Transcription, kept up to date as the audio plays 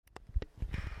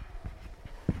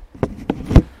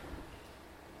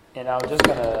And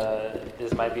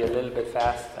this might be a little bit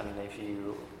fast, and if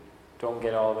you don't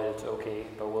get all of it, it's okay.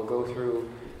 But we'll go through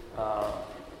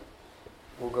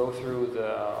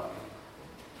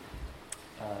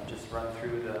just run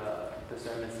through the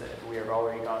sermons that we have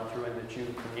already gone through in the Jew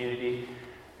community.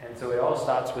 And so it all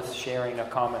starts with sharing a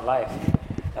common life.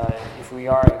 If we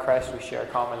are in Christ, we share a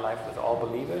common life with all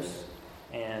believers.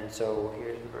 And so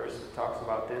here's the verse that talks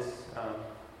about this.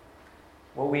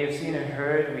 What we have seen and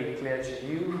heard, we declare to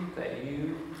you, that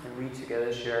you and we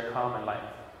together share a common life.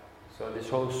 So this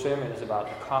whole sermon is about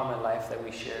the common life that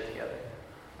we share together.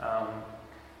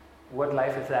 What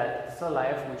life is that? It's a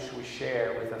life which we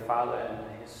share with the Father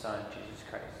and His Son, Jesus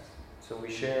Christ. So we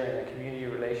share in a community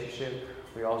relationship.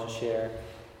 We also share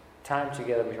time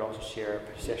together. We also share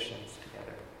possessions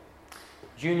together.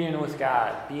 Union with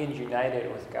God, being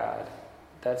united with God.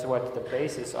 That's what the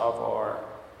basis of our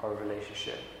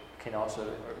relationship.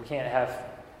 We can't have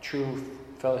true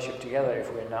fellowship together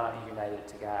if we're not united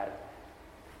to God,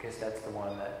 because that's the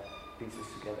one that leads us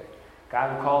together.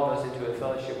 God who called us into a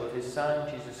fellowship with His Son,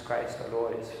 Jesus Christ, the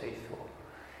Lord, is faithful.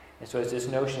 And so it's this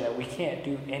notion that we can't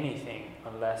do anything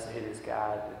unless it is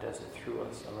God that does it through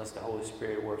us, unless the Holy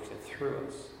Spirit works it through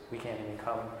us. We can't even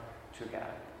come to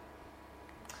God.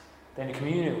 Then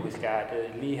communion with God.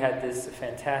 Lee had this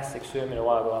fantastic sermon a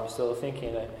while ago. I'm still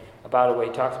thinking about it, where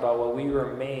he talks about what we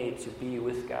were made to be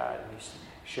with God. He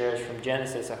shares from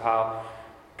Genesis of how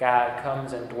God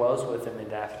comes and dwells with him in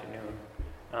the afternoon.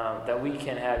 That we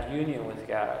can have union with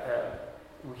God.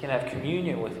 We can have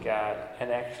communion with God,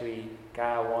 and actually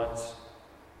God wants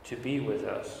to be with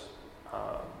us.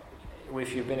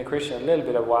 If you've been a Christian a little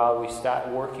bit of a while, we start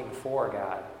working for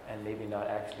God and maybe not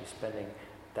actually spending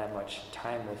that much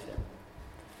time with Him.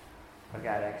 But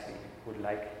God actually would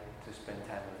like to spend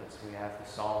time with us. We have the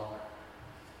Psalm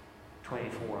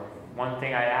 24. One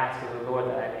thing I ask of the Lord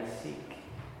that I may seek,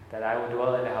 that I will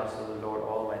dwell in the house of the Lord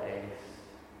all my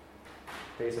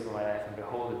days of my life, and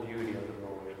behold the beauty of the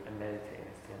Lord, and meditate in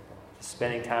His temple. Just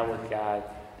spending time with God,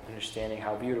 understanding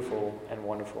how beautiful and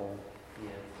wonderful He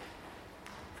is.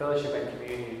 Fellowship and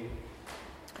community.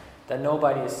 That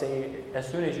nobody is saved. As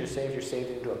soon as you're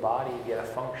saved into a body, you get a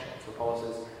function. So Paul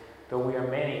says, though we are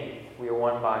many, we are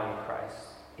one body in Christ.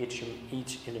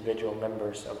 Each individual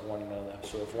members of one another.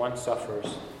 So if one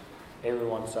suffers,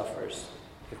 everyone suffers.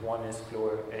 If one is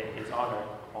honored,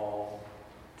 all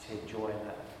take joy in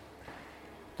that.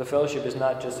 The fellowship is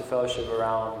not just a fellowship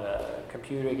around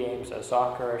computer games or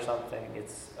soccer or something.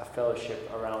 It's a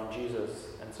fellowship around Jesus.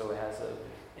 And so it has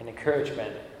an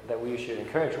encouragement that we should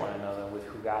encourage one another with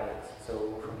who God is.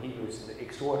 So from Hebrews,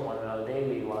 exhort one another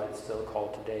daily while it's still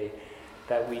called today,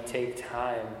 that we take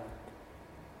time.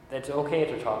 It's okay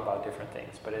to talk about different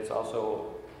things, but it's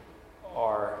also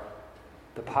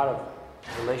the part of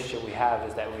the relationship we have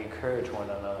is that we encourage one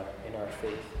another in our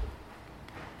faith.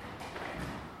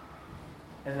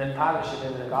 And then partnership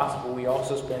in the gospel, we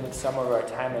also spend some of our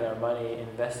time and our money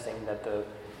investing that the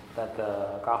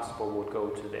gospel would go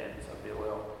to the ends of the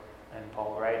world. And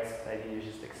Paul writes that he is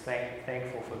just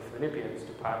thankful for the Philippians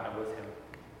to partner with him.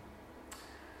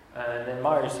 And then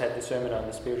Mars had the sermon on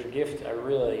the spiritual gift. I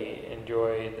really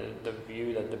enjoy the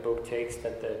view that the book takes,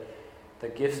 that the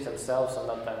gifts themselves are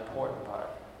not the important part.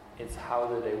 It's how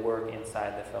do they work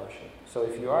inside the fellowship. So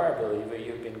if you are a believer,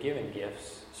 you've been given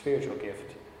gifts, spiritual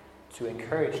gift, to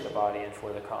encourage the body and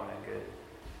for the common good.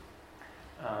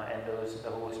 And the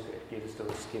Holy Spirit gives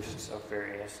those gifts of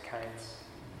various kinds.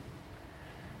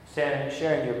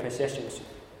 Sharing your possessions.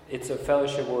 It's a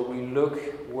fellowship where we look,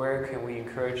 where can we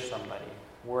encourage somebody?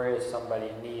 Where is somebody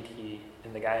in need?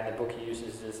 And the guy in the book, he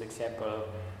uses this example of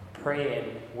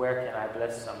praying, where can I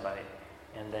bless somebody?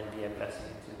 And then be a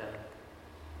blessing to them.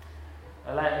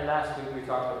 And last week we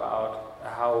talked about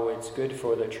how it's good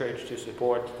for the church to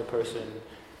support the person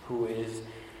who is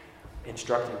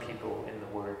instructing people in the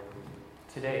Word.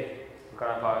 Today, we're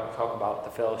going to talk about the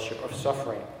fellowship of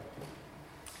suffering.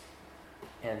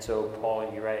 And so Paul,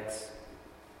 he writes,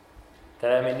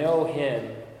 that I may know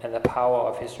Him and the power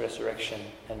of His resurrection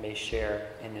and may share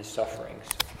in His sufferings.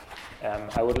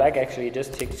 I would like actually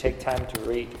just to take time to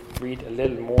read a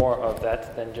little more of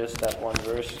that than just that one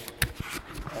verse.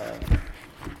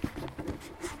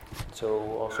 So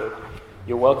also,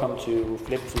 you're welcome to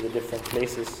flip to the different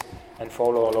places and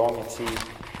follow along and see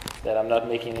that I'm not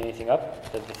making anything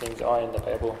up, that the things are in the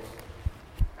Bible.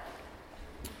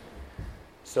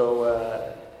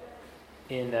 So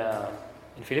in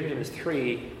Philippians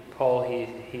 3, Paul,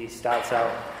 he starts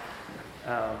out,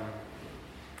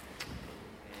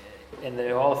 and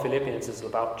all Philippians is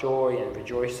about joy and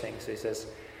rejoicing. So he says,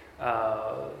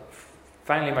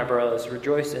 finally, my brothers,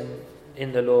 rejoice in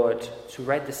in the Lord. To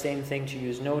write the same thing to you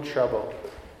is no trouble.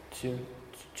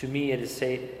 To me it is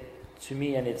safe. To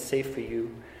me, and it's safe for you.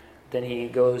 Then he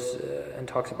goes and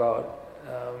talks about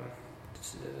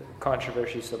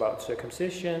controversies about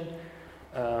circumcision,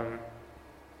 and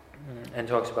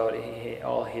talks about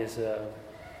all his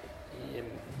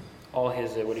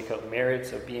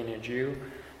merits of being a Jew.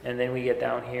 And then we get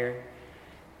down here.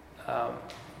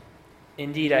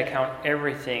 Indeed, I count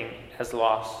everything as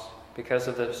loss because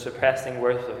of the surpassing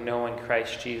worth of knowing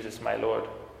Christ Jesus my Lord.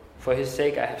 For his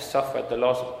sake I have suffered the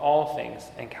loss of all things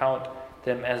and count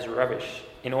them as rubbish,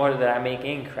 in order that I may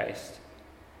gain Christ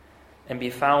and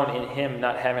be found in him,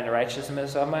 not having a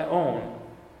righteousness of my own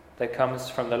that comes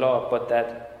from the law, but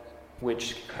that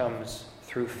which comes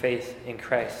through faith in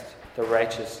Christ, the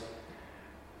righteousness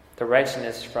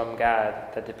from God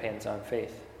that depends on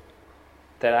faith,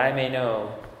 that I may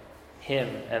know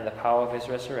him and the power of his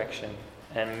resurrection,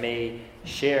 and may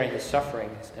share in his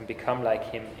sufferings and become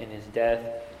like him in his death,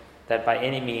 that by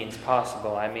any means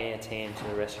possible I may attain to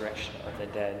the resurrection of the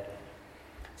dead.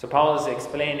 So Paul is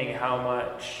explaining how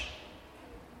much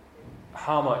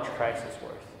Christ is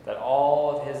worth, that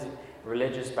all of his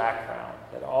religious background,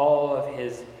 that all of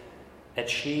his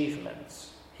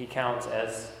achievements, he counts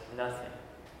as nothing.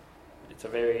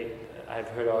 I've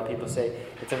heard other people say,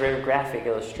 it's a very graphic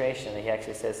illustration. He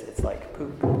actually says it's like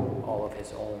poop, all of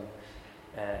his own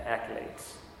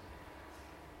accolades.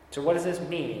 So what does this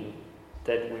mean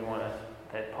that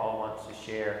Paul wants to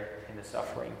share in the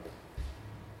suffering?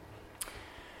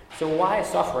 So why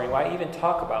suffering? Why even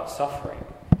talk about suffering?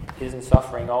 Isn't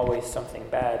suffering always something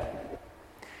bad?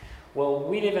 Well,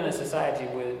 we live in a society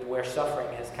where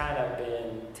suffering has kind of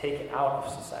been taken out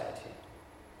of society.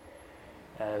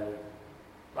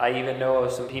 I even know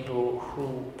of some people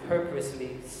who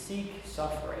purposely seek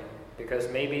suffering because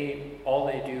maybe all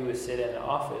they do is sit in an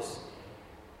office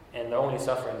and the only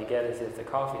suffering they get is if the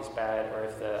coffee's bad or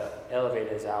if the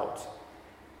elevator is out.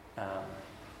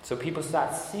 So people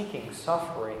start seeking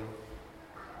suffering.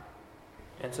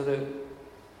 And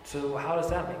so how does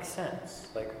that make sense?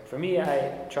 Like for me,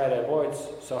 I try to avoid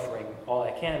suffering all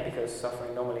I can because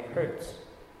suffering normally hurts.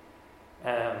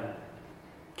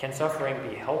 Can suffering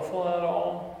be helpful at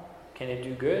all? Can it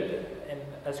do good? And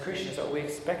as Christians, are we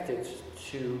expected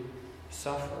to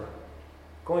suffer?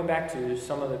 Going back to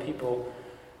some of the people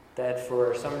that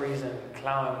for some reason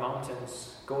climb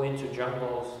mountains, go into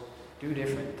jungles, do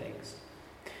different things.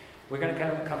 We're going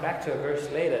to come back to a verse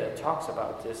later that talks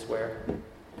about this, where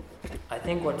I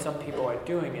think what some people are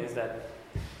doing is that,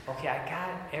 okay, I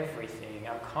got everything,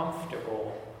 I'm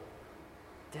comfortable,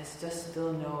 there's just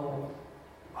still no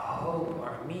hope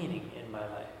or meaning in my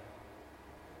life.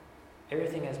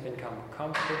 Everything has become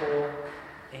comfortable,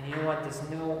 and you know what, there's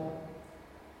no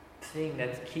thing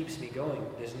that keeps me going.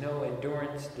 There's no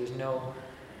endurance, there's no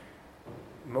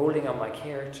molding on my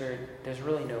character, there's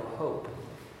really no hope.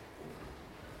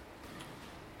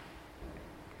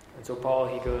 And so Paul,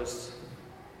 he goes,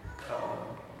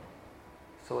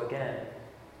 so again,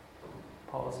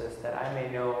 Paul says that I may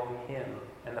know him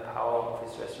and the power of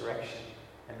his resurrection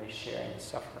and may share in his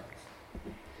sufferings.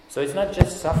 So it's not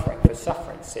just suffering for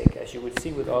suffering's sake, as you would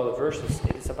see with all the verses.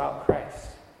 It is about Christ.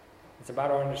 It's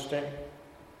about our understanding.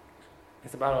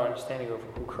 It's about our understanding of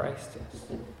who Christ is.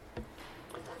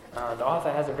 The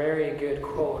author has a very good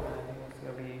quote. I think it's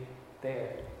going to be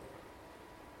there.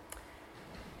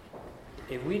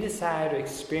 If we desire to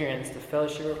experience the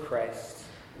fellowship of Christ,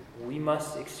 we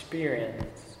must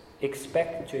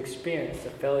expect to experience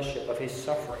the fellowship of his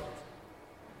sufferings.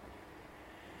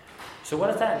 So what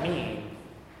does that mean?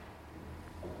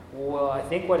 Well, I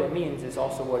think what it means is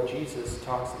also what Jesus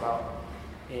talks about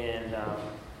in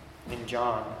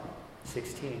John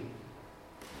 16.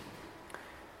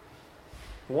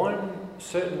 One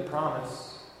certain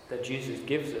promise that Jesus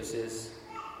gives us is,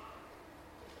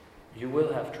 you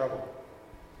will have trouble.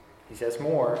 He says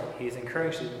more. He's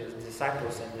encouraging his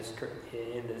disciples in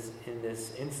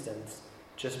this instance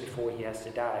just before he has to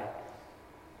die.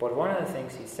 But one of the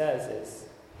things he says is,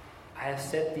 I have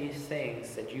said these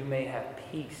things that you may have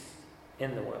peace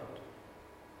in the world.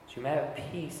 So you may have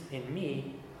peace in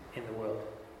me in the world.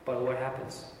 But what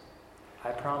happens?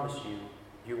 I promise you,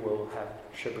 you will have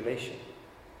tribulation.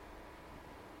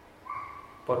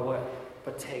 But what?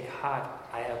 But take heart,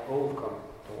 I have overcome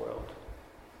the world.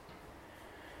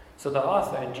 So the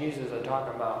author and Jesus are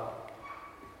talking about,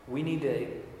 we need to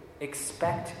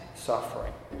expect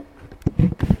suffering.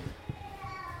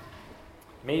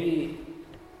 Maybe,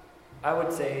 I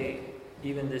would say,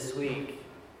 even this week,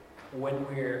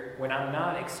 when I'm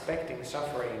not expecting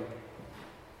suffering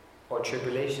or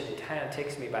tribulation, it kind of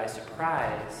takes me by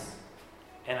surprise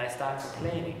and I start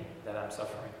complaining that I'm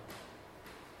suffering.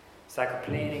 Start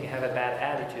complaining, have a bad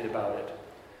attitude about it.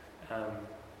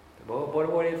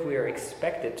 What if we are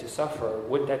expected to suffer?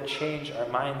 Would that change our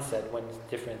mindset when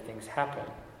different things happen?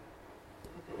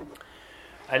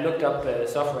 I looked up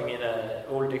suffering in an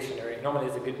old dictionary. Normally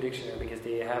it's a good dictionary because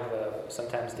they have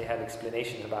sometimes they have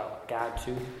explanations about God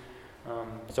too.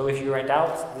 So if you're in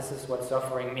doubt, this is what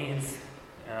suffering means.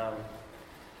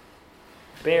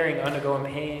 Bearing, undergoing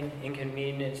pain,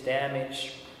 inconvenience,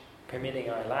 damage, permitting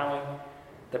or allowing.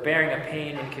 The bearing of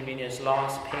pain, inconvenience,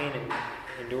 loss, pain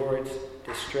endured,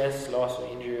 distress, loss or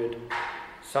injured,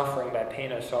 suffering by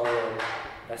pain or sorrow,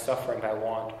 by suffering by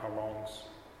want or wrongs.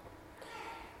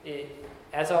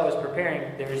 As I was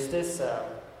preparing, there's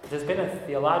been a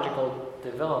theological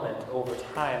development over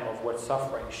time of what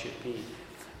suffering should be.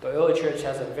 The early church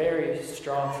has a very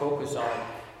strong focus on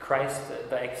Christ,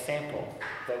 the example,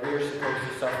 that we're supposed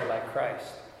to suffer like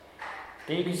Christ.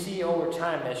 Then you can see over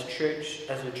time as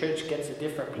the church gets a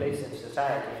different place in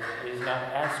society, it is not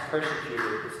as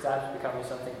persecuted, it starts becoming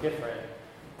something different.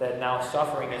 That now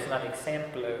suffering is not as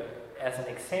an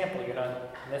example, you're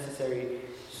not necessarily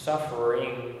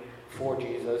suffering for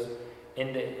Jesus.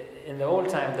 In the old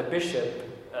time, the bishops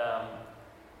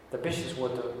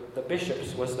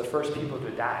was the first people to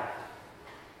die.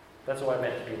 That's what it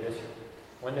meant to be a bishop.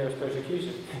 When there was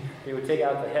persecution, they would take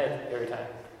out the head every time.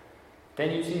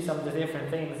 Then you see some of the different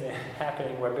things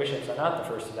happening where bishops are not the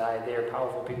first to die. They are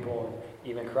powerful people and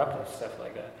even corrupt and stuff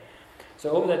like that.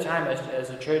 So over that time, as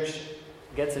the church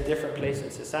gets a different place in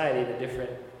society, the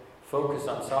different focus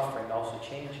on suffering also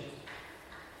changes.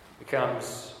 It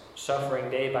becomes suffering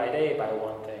day by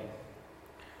one thing.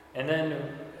 And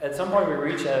then at some point we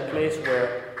reach a place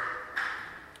where,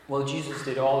 well, Jesus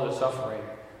did all the suffering,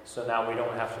 so now we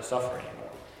don't have to suffer anymore.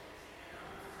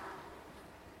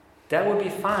 That would be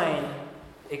fine,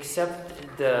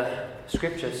 except the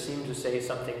scriptures seem to say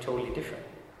something totally different.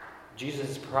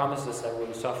 Jesus promises that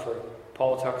we'll suffer.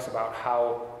 Paul talks about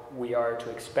how we are to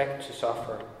expect to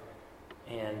suffer,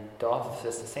 and the author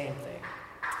says the same thing.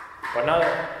 But now,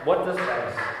 what does the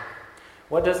Bible say?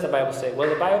 What does the Bible say? Well,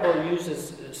 the Bible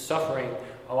uses suffering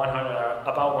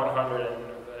about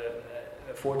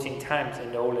 114 times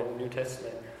in the Old and New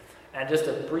Testament. And just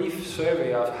a brief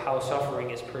survey of how suffering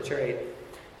is portrayed.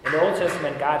 In the Old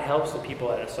Testament, God helps the people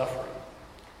that are suffering.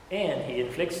 And He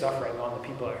inflicts suffering on the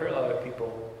people that hurt other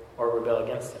people or rebel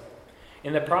against Him.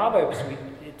 In the Proverbs,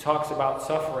 it talks about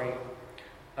suffering,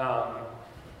 how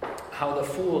the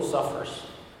fool suffers,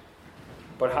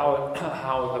 but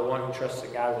how the one who trusts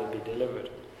in God will be delivered.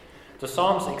 The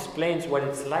Psalms explains what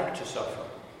it's like to suffer.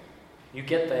 You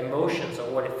get the emotions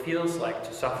of what it feels like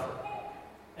to suffer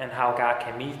and how God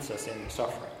can meet us in the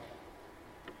suffering.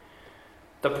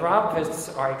 The prophets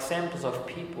are examples of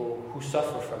people who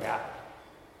suffer for God.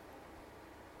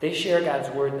 They share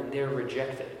God's word and they're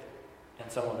rejected,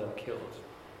 and some of them killed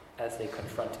as they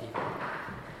confront evil.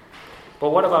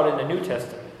 But what about in the New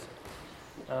Testament?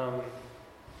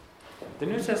 The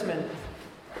New Testament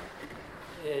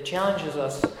challenges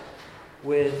us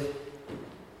with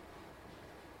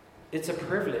it's a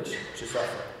privilege to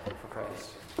suffer for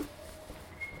Christ.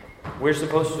 We're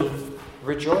supposed to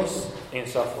rejoice in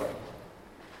suffering.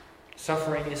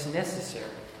 Suffering is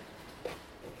necessary.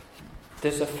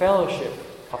 There's a fellowship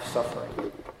of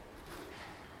suffering.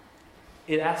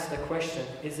 It asks the question,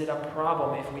 is it a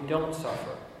problem if we don't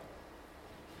suffer?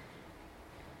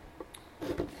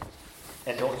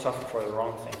 And don't suffer for the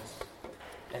wrong things.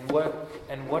 And what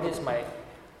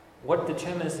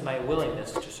determines my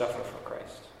willingness to suffer for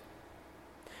Christ?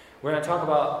 We're going to talk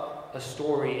about a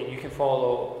story, and you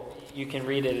can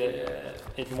read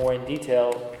it more in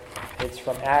detail. It's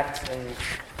from Acts, and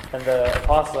the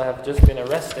apostles have just been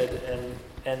arrested,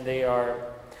 and they are,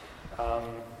 I'll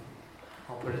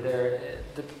put it there.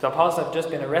 The apostles have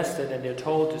just been arrested, and they're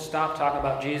told to stop talking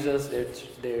about Jesus.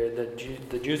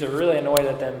 The Jews are really annoyed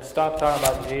at them. Stop talking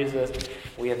about Jesus.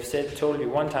 We have told you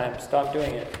one time, stop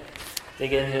doing it. They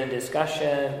get into a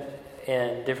discussion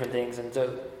and different things, and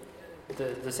so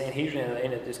the Sanhedrin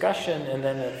in a discussion, and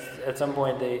then at some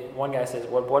point one guy says,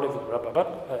 well, what if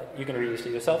you can read this to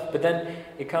yourself, but then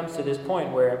it comes to this point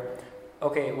where,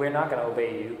 okay, we're not going to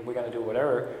obey you, we're going to do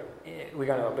whatever, we're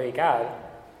going to obey God,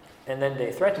 and then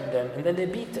they threaten them, and then they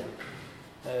beat them.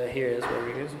 Here is where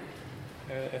it is.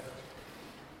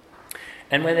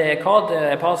 And when they had called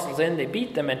the apostles in, they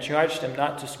beat them and charged them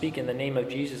not to speak in the name of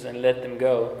Jesus and let them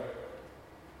go.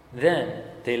 Then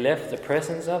they left the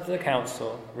presence of the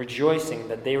council, rejoicing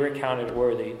that they were counted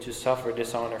worthy to suffer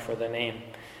dishonor for the name.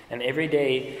 And every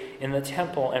day in the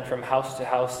temple and from house to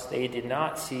house they did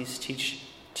not cease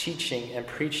teaching and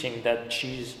preaching that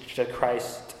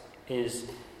Christ is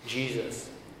Jesus.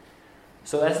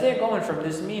 So as they're going from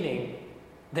this meeting,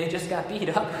 they just got beat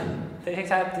up. They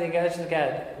just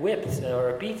got whipped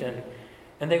or beaten.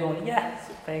 And they're going, yes,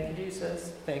 thank you,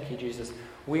 Jesus. Thank you, Jesus.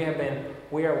 We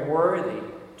are worthy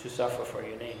to suffer for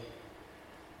your name.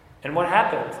 And what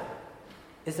happened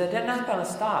is that they're not going to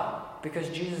stop because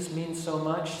Jesus means so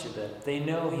much to them. They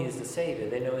know He is the Savior.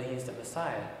 They know He's the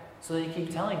Messiah. So they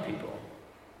keep telling people.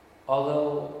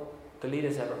 Although the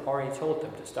leaders have already told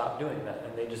them to stop doing that,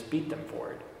 and they just beat them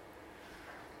for it.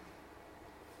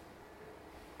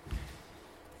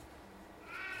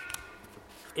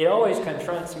 It always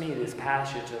confronts me, this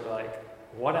passage of like,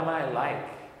 what am I like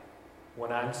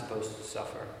when I'm supposed to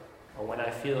suffer? Or when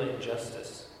I feel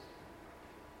injustice?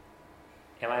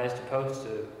 Am I supposed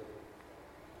to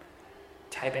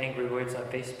type angry words on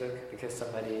Facebook because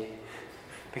somebody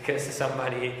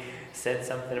said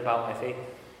something about my faith?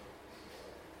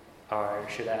 Or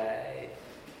should I...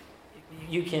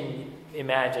 You can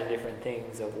imagine different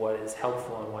things of what is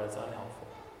helpful and what is unhelpful.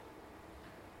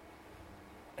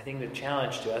 I think the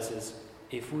challenge to us is,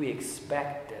 if we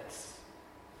expect this,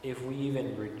 if we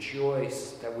even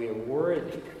rejoice that we are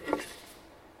worthy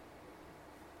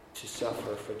to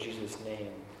suffer for Jesus'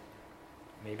 name,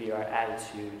 maybe our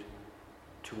attitude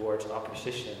towards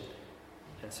opposition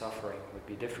and suffering would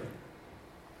be different.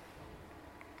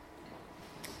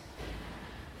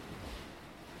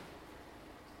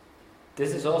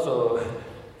 This is also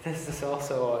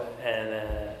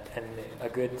a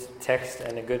good text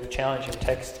and a good challenging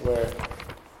text where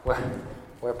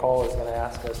Paul is going to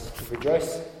ask us to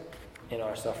rejoice in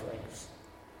our sufferings.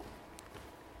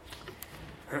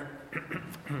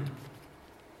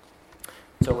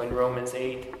 So in Romans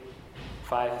 8,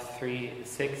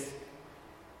 5-3-6,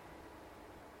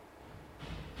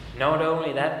 not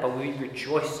only that, but we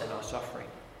rejoice in our suffering,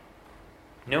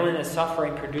 knowing that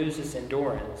suffering produces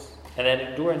endurance, and that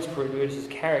endurance produces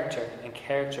character, and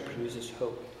character produces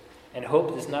hope. And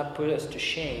hope does not put us to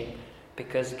shame,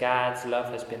 because God's love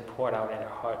has been poured out in our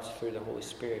hearts through the Holy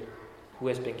Spirit, who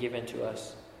has been given to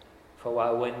us. For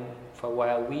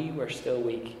while we were still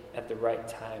weak, at the right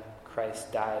time,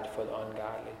 Christ died for the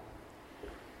ungodly.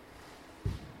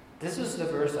 This is the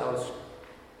verse I was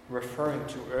referring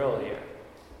to earlier,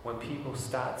 when people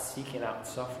start seeking out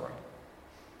suffering.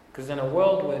 Because in a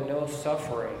world with no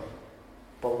suffering,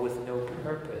 but with no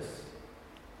purpose,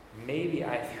 maybe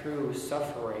I through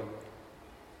suffering,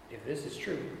 if this is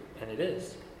true, and it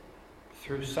is,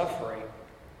 through suffering,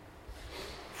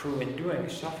 through enduring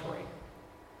suffering,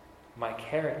 my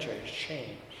character is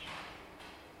changed.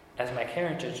 As my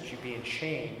character is being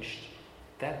changed,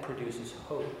 that produces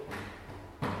hope.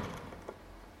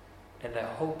 And the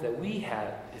hope that we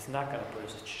have is not going to put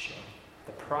us to shame.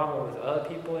 The problem with other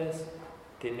people is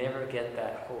they never get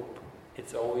that hope.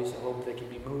 It's always a hope that can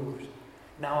be moved.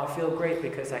 Now I feel great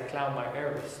because I climbed my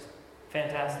Everest.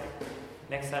 Fantastic.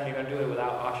 Next time you're going to do it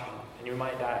without oxygen, and you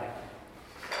might die.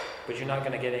 But you're not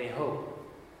going to get any hope.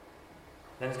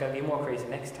 Then it's going to be more crazy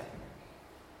next time.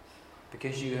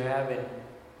 Because you haven't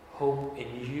hope in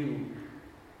you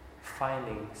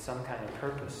finding some kind of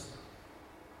purpose.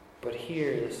 But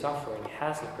here, the suffering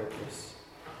has a purpose,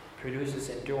 produces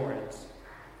endurance,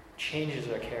 changes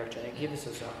our character, and it gives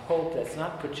us a hope that's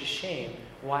not put to shame.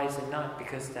 Why is it not?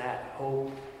 Because that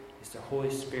hope is the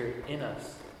Holy Spirit in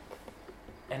us.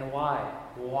 And why?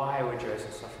 Why rejoice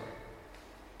in suffering?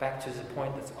 Back to the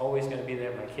point that's always going to be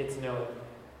there. My kids know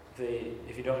it.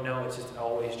 If you don't know, it's just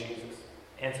always Jesus.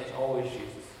 Answer is always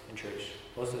Jesus in church.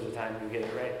 Most of the time you get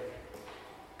it right.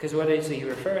 Because what does he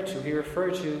refer to? He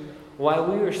referred to, while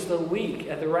we were still weak,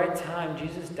 at the right time,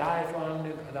 Jesus died for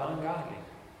the ungodly.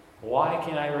 Why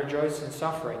can I rejoice in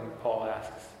suffering? Paul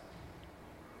asks.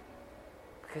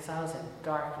 Because I was in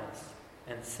darkness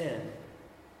and sin.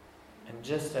 And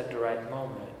just at the right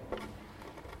moment,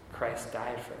 Christ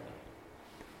died for me.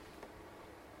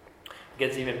 It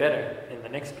gets even better in the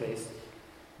next place,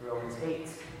 Romans 8.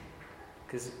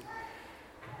 Because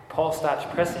Paul starts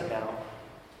pressing now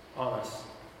on us.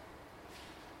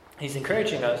 He's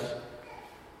encouraging us,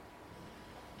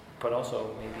 but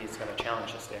also maybe it's going to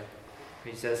challenge us there.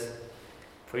 He says,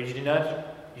 "For you do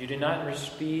not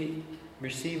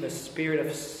receive a spirit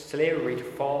of slavery to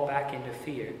fall back into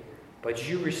fear, but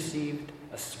you received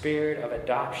a spirit of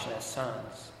adoption as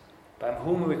sons, by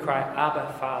whom we cry,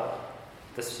 Abba, Father.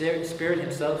 The Spirit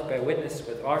himself bear witness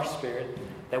with our spirit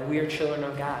that we are children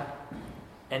of God.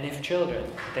 And if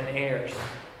children, then heirs,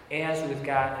 heirs with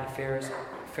God and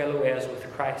fellow heirs with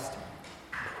Christ,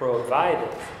 provided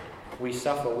we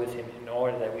suffer with him in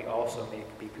order that we also may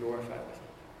be glorified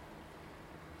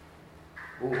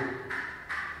with him." Ooh.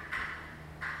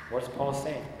 What's Paul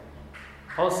saying?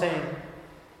 Paul's saying,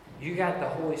 you got the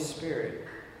Holy Spirit,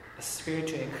 a spirit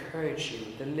to encourage you,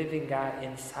 the living God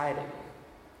inside of you.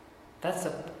 That's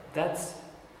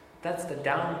the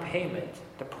down payment,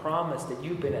 the promise that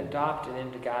you've been adopted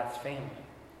into God's family.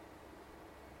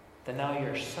 That now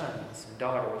you're sons and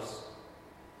daughters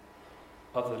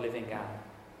of the living God.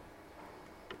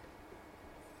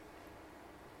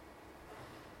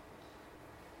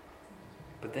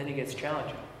 But then it gets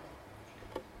challenging.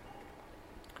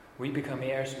 We become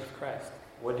heirs with Christ.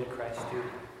 What did Christ do?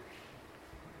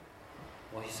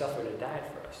 Well, he suffered and died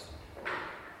for us.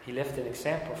 He left an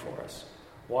example for us,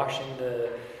 washing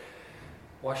the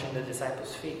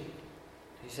disciples' feet.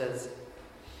 He says,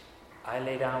 I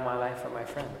lay down my life for my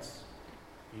friends.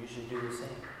 You should do the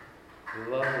same.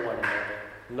 Love one another.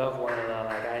 Love one another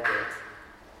like I did.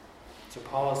 So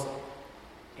Paul's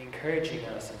encouraging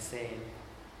us and saying,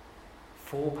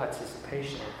 full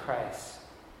participation in Christ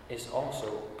is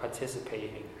also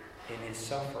participating in his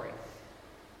suffering,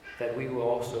 that we will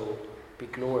also be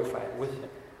glorified with him.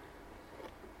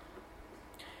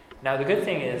 Now the good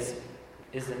thing is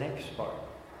the next part.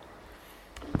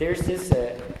 There's this,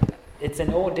 it's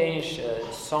an old Danish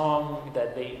song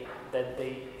that they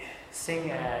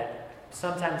sing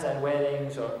sometimes at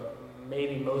weddings or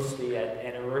maybe mostly at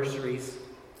anniversaries.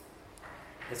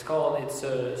 It's called "It's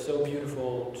So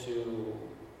Beautiful to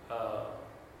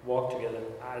Walk Together."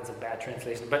 It's a bad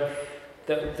translation, but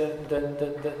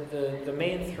the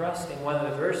main thrust in one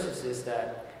of the verses is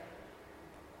that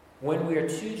when we are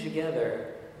two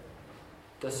together,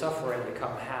 the suffering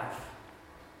become half.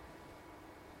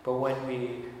 But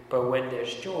when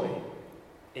there's joy,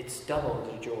 it's double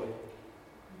the joy.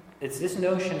 It's this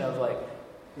notion of like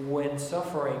when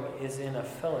suffering is in a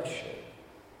fellowship,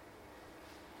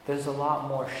 there's a lot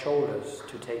more shoulders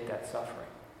to take that suffering.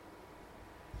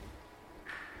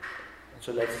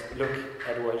 So let's look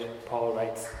at what Paul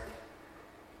writes.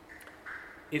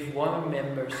 If one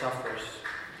member suffers,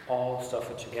 all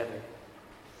suffer together.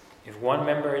 If one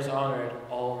member is honored,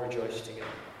 all rejoice together.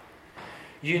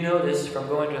 You know this from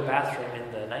going to the bathroom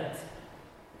in the night,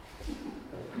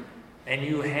 and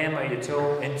you hammer your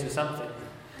toe into something.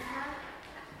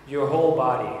 Your whole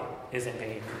body is in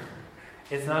pain.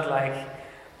 It's not like,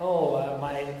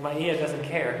 my ear doesn't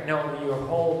care. No, your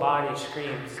whole body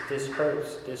screams, this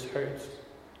hurts, this hurts.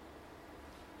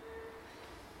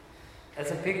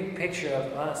 That's a big picture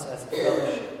of us as a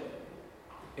fellowship.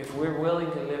 If we're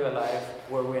willing to live a life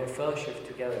where we're in fellowship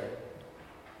together,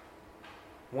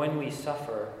 when we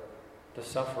suffer, the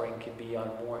suffering can be on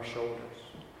more shoulders.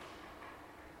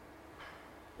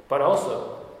 But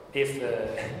also, if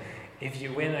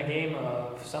you win a game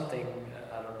of something,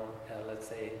 I don't know, let's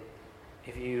say,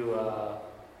 if you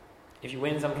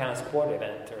win some kind of sport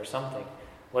event or something,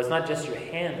 well, it's not just your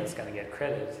hand that's going to get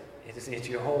credit. It's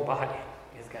your whole body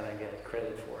is going to get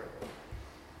credit for it.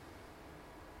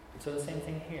 So the same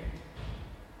thing here.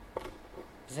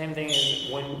 The same thing is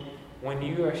when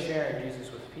you are sharing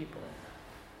Jesus with people,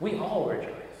 we all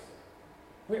rejoice.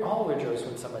 We all rejoice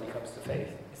when somebody comes to faith.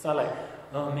 It's not like,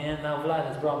 oh man, now Vlad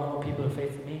has brought more people to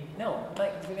faith than me. No,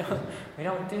 like we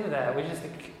don't do that.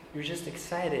 We're just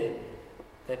excited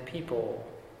that people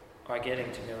are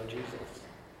getting to know Jesus.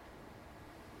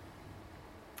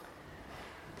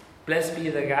 Blessed be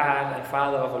the God and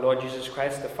Father of our Lord Jesus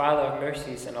Christ, the Father of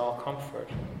mercies and all comfort,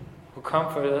 who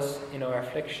comfort us in our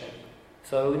affliction,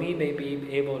 so we may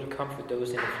be able to comfort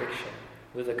those in affliction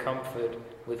with the comfort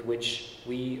with which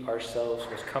we ourselves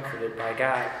was comforted by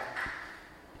God.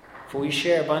 For we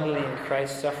share abundantly in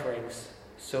Christ's sufferings,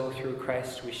 so through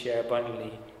Christ we share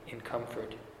abundantly in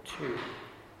comfort too.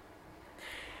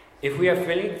 If we are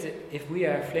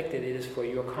afflicted, it is for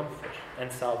your comfort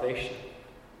and salvation.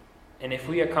 And if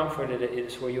we are comforted, it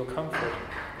is for your comfort,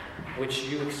 which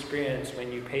you experience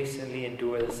when you patiently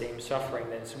endure the same suffering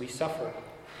as we suffer.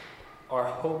 Our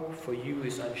hope for you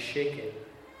is unshaken,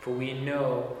 for we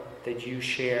know that you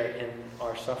share in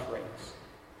our sufferings.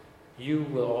 You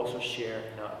will also share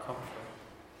in our comfort.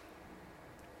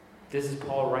 This is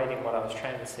Paul writing what I was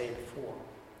trying to say before.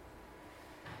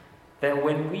 That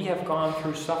when we have gone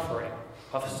through suffering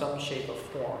of some shape or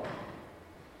form,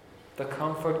 the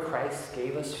comfort Christ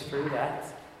gave us through that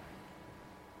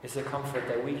is a comfort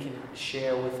that we can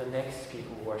share with the next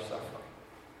people who are suffering.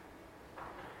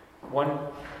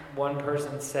 One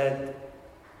person said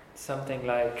something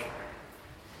like,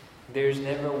 there's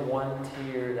never one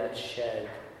tear that's shed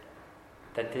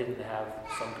that didn't have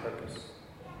some purpose.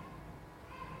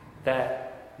 That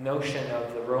notion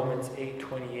of the Romans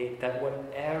 8:28, that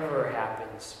whatever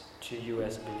happens to you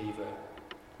as a believer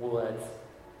will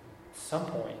some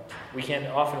point. We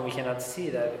cannot see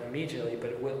that immediately, but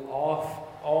it will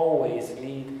always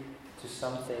lead to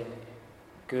something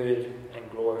good and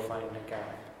glorifying to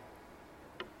God.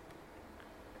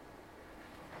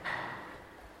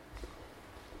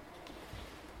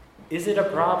 Is it a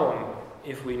problem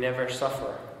if we never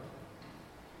suffer?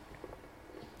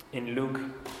 In Luke,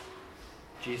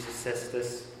 Jesus says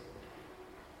this: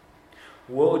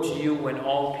 "Woe to you when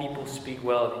all people speak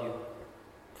well of you,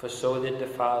 for so their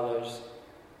fathers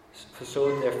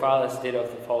did of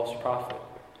the false prophet.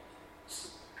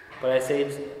 But I say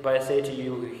to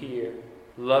you who hear,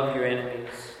 love your enemies,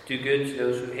 do good to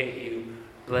those who hate you,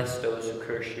 bless those who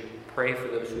curse you, pray for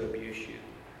those who abuse you.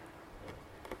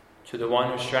 To the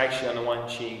one who strikes you on the one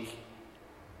cheek,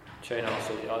 turn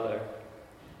also the other.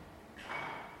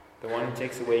 The one who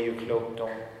takes away your cloak,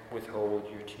 don't withhold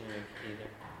your tunic either."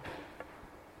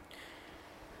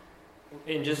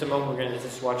 In just a moment, we're going to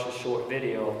just watch a short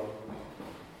video.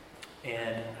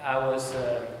 And I was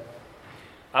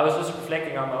just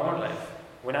reflecting on my own life.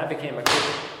 When I became a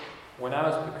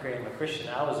Christian,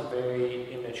 I was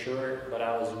very immature, but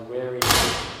I was very,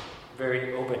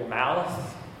 very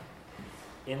open-mouthed.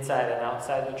 Inside and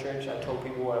outside the church, I told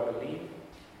people what I believed.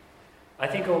 I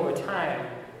think over time,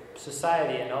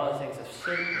 society and other things have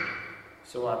shaped me,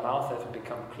 so my mouth has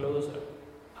become closer.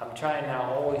 I'm trying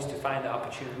now always to find the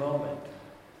opportune moment.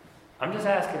 I'm just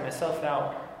asking myself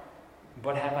now,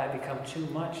 but have I become too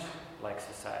much like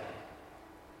society?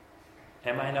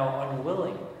 Am I now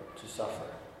unwilling to suffer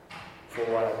for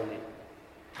what I believe?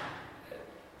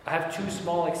 I have two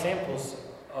small examples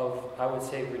of, I would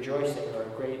say, rejoicing or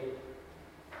great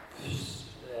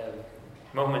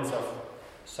moments of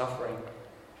suffering.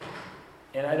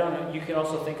 And I don't know, you can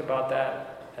also think about that.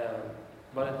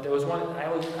 But there was one,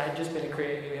 I'd just been a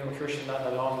Christian not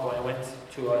that long ago, and I went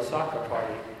to a soccer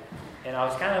party. And I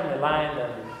was kind of maligned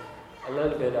and a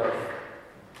little bit of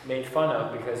made fun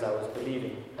of because I was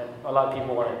believing. And a lot of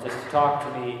people wanted just to talk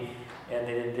to me, and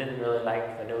they didn't really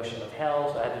like the notion of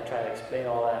hell, so I had to try to explain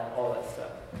all that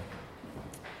stuff.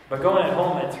 But going at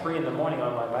home at 3 a.m.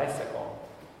 on my bicycle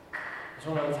was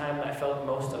one of the times I felt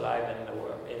most alive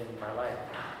in my life,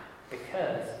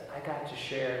 because I got to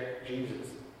share Jesus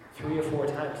 3 or 4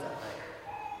 times that night.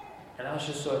 And I was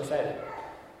just so excited.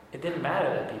 It didn't matter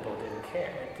that people didn't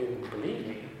care, didn't believe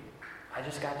me. I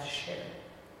just got to share.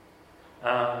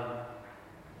 I've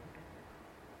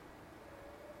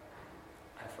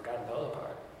forgotten the other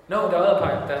part. No, the other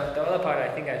part I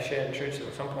think I shared in church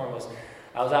at some point was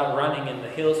I was out running in the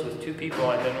hills with 2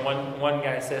 people, and then one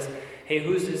guy says, "Hey,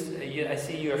 who's this? I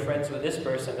see you're friends with this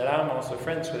person that I'm also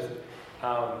friends with."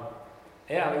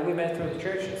 We met through the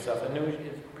church and stuff, and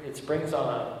it springs on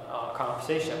a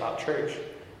conversation about church.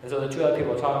 And so the 2 other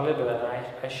people talk a little bit, and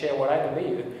I share what I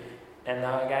believe, and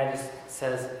now a guy just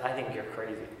says, "I think you're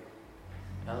crazy."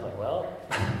 And I was like, well,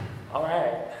 all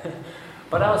right.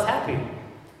 But I was happy,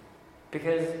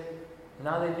 because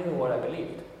now they knew what I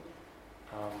believed.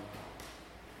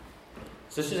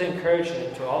 So this is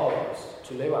encouragement to all of us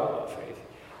to live out our faith.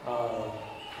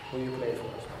 Will you play for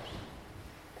us?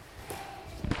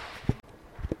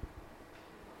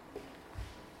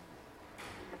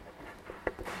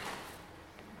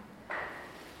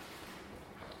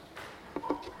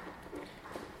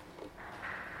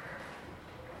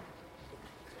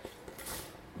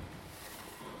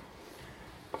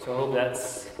 So I hope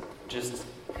that's just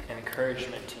an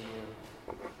encouragement to you.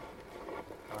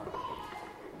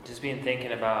 Just being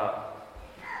thinking about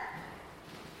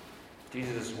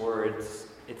Jesus' words,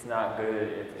 it's not good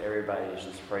if everybody is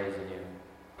just praising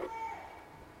you,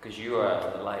 because you are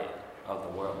the light of the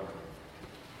world.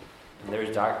 And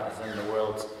there's darkness in the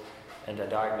world, and the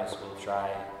darkness will try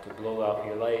to blow out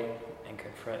your light and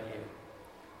confront you.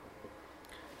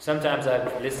 Sometimes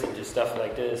I've listened to stuff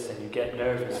like this, and you get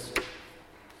nervous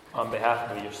on behalf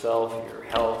of yourself, your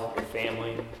health, your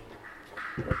family.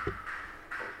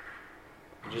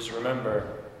 Just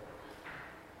remember,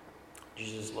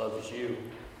 Jesus loves you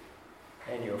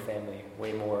and your family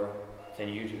way more than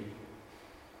you do.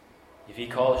 If he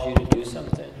calls you to do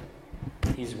something,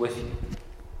 he's with you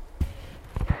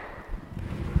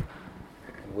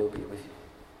and will be with you.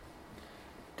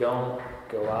 Don't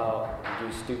go out and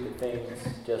do stupid things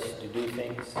just to do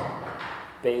things.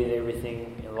 Bathe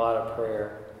everything in a lot of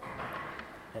prayer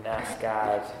and ask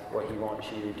God what he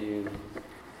wants you to do.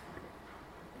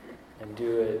 And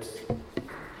do it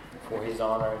for his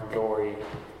honor and glory,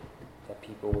 that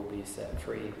people will be set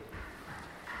free.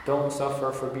 Don't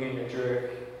suffer for being a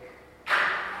jerk.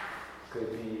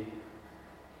 Could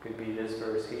be this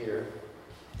verse here.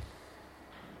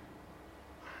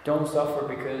 Don't suffer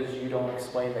because you don't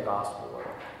explain the gospel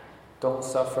well. Don't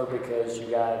suffer because you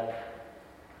got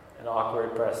an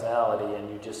awkward personality and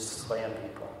you just slam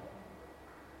people.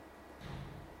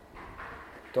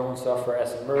 Don't suffer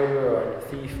as a murderer or a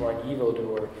thief or an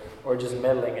evildoer or just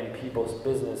meddling in people's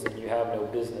business and you have no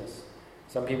business.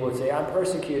 Some people would say, I'm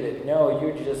persecuted. No,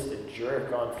 you're just a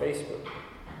jerk on Facebook.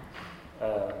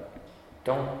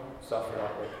 Don't suffer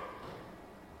that way.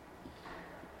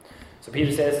 So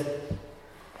Peter says,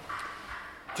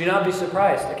 do not be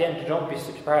surprised. Again, don't be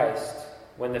surprised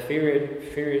when the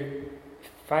fiery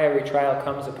trial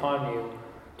comes upon you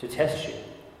to test you,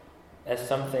 as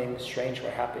something strange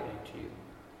were happening to you.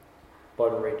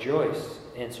 But rejoice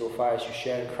insofar as you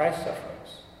share in Christ's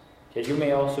sufferings, that you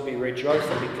may also be rejoiced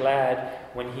and be glad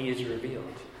when he is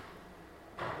revealed.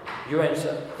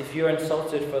 If you are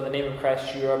insulted for the name of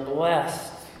Christ, you are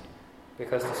blessed,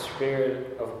 because the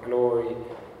Spirit of glory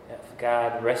of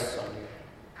God rests on you.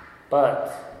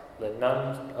 But let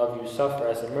none of you suffer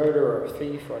as a murderer or a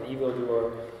thief or an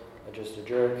evildoer or just a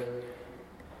jerk.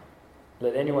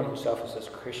 Let anyone who suffers as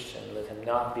a Christian, let him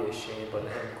not be ashamed, but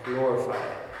let him glorify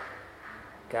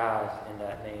God in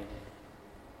that name.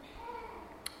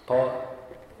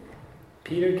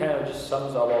 Peter kind of just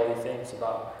sums up all these things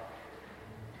about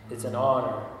it's an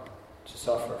honor to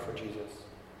suffer for Jesus.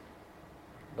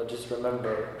 But just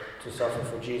remember to suffer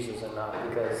for Jesus and not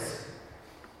because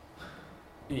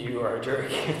you are a jerk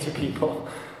to people.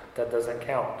 That doesn't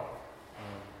count.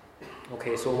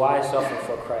 Okay, so why suffer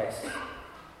for Christ?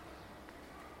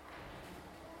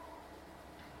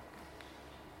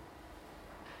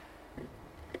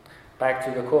 Back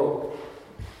to the quote.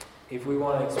 If we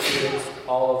want to experience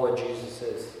all of what Jesus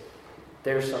is,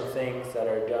 there's some things that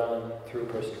are done through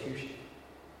persecution.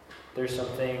 There's some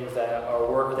things that are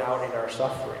worked out in our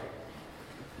suffering.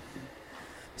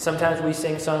 Sometimes we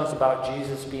sing songs about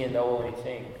Jesus being the only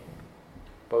thing.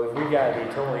 But if we got to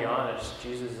be totally honest,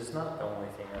 Jesus is not the only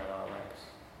thing in our lives.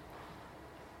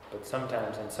 But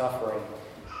sometimes in suffering,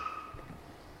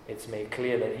 it's made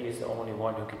clear that he is the only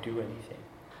one who could do anything.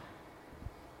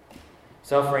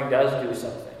 Suffering does do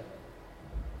something.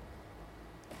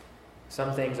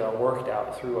 Some things are worked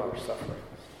out through our suffering.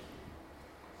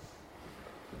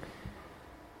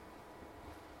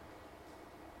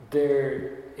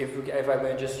 If I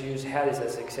may just use Hattie's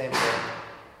as an example,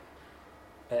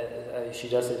 she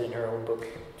does it in her own book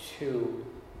too.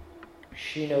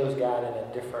 She knows God in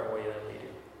a different way than we do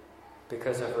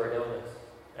because of her illness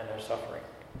and her suffering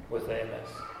with the MS.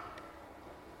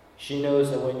 She knows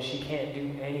that when she can't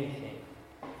do anything,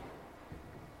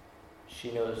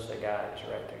 she knows that God is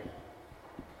right there.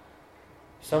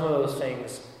 Some of those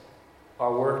things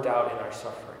are worked out in our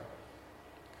suffering.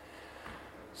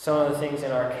 Some of the things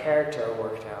in our character are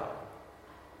worked out.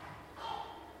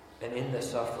 And in the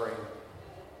suffering,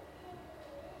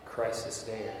 Christ is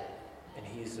there, and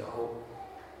he's the hope.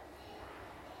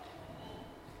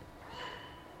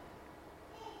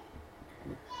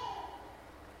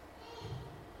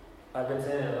 I've been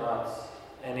saying it lots,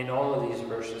 and in all of these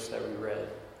verses that we read,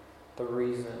 the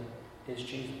reason is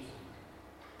Jesus.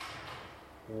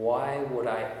 Why would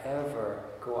I ever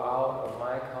go out of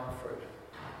my comfort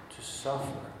to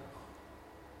suffer?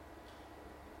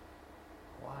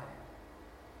 Why?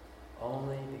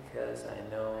 Only because I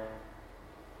know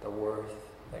the worth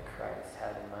that Christ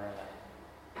had in my life.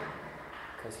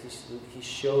 Because he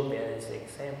showed me as an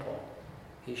example.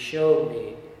 He showed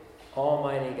me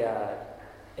Almighty God.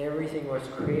 Everything was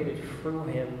created through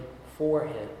him, for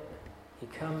him. He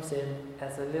comes in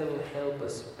as a little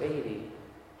helpless baby,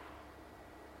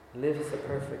 lives the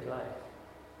perfect life.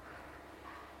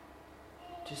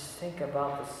 Just think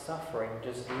about the suffering,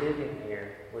 just living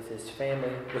here with his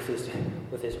family,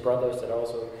 with his brothers that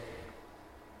also,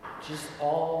 just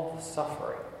all the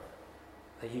suffering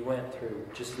that he went through,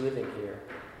 just living here.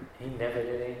 He never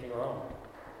did anything wrong.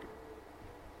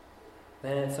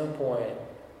 Then at some point,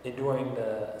 enduring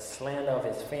the slander of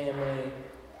his family,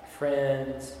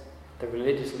 friends, the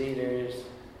religious leaders,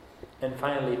 and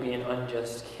finally being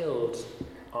unjust killed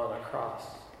on a cross,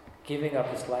 giving up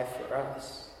his life for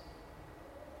us.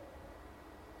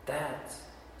 That's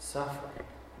suffering.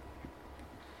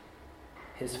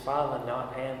 His Father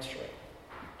not answering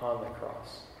on the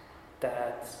cross.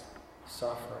 That's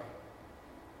suffering.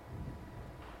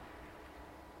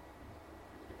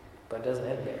 But it doesn't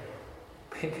end there.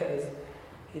 Because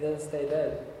he doesn't stay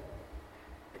dead.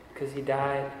 Because he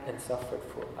died and suffered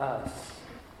for us.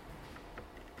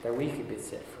 That we could be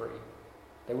set free.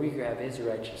 That we could have his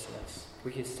righteousness.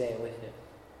 We could stand with him.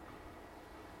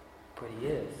 But he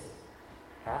is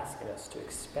asking us to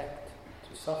expect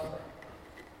to suffer.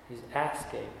 He's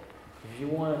asking, if you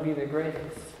want to be the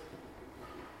greatest,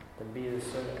 then be the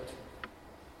servant.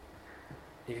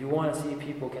 If you want to see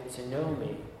people get to know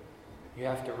me, you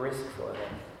have to risk for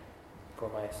them, for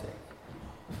my sake.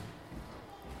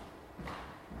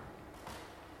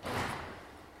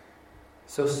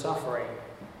 So suffering,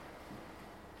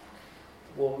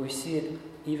 well, we see it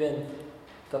even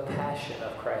the passion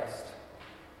of Christ.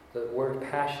 The word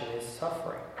passion is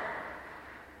suffering.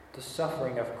 The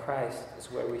suffering of Christ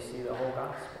is where we see the whole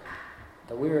gospel.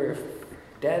 That we were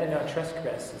dead in our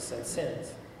trespasses and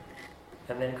sins,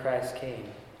 and then Christ came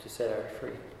to set us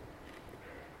free.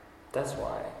 That's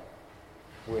why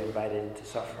we're invited into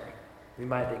suffering. We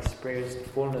might experience the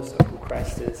fullness of who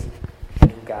Christ is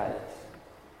and who God is.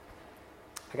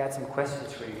 I got some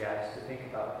questions for you guys to think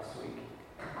about this week.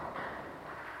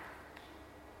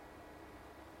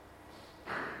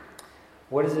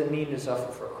 What does it mean to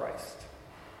suffer for Christ?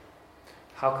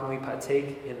 How can we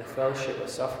partake in the fellowship of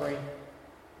suffering?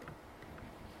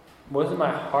 What is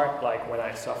my heart like when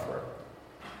I suffer?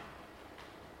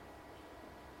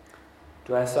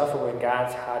 Do I suffer when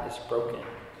God's heart is broken?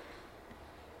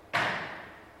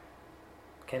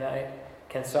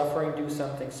 Can suffering do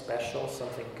something special,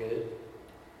 something good?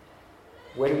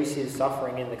 Where do we see the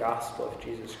suffering in the gospel of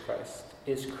Jesus Christ?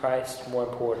 Is Christ more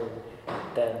important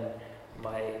than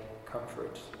my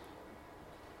comforts?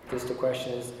 Because the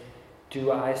question is,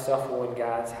 do I suffer when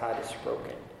God's heart is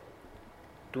broken?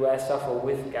 Do I suffer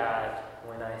with God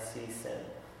when I see sin?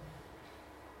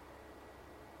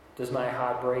 Does my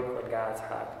heart break when God's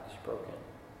heart is broken?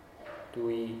 Do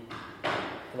we,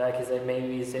 and I can say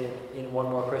maybe say in one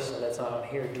more question that's not on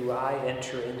here, do I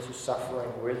enter into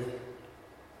suffering with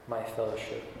my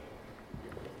fellowship?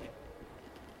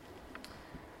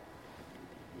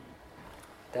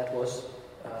 That was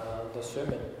the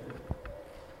sermon.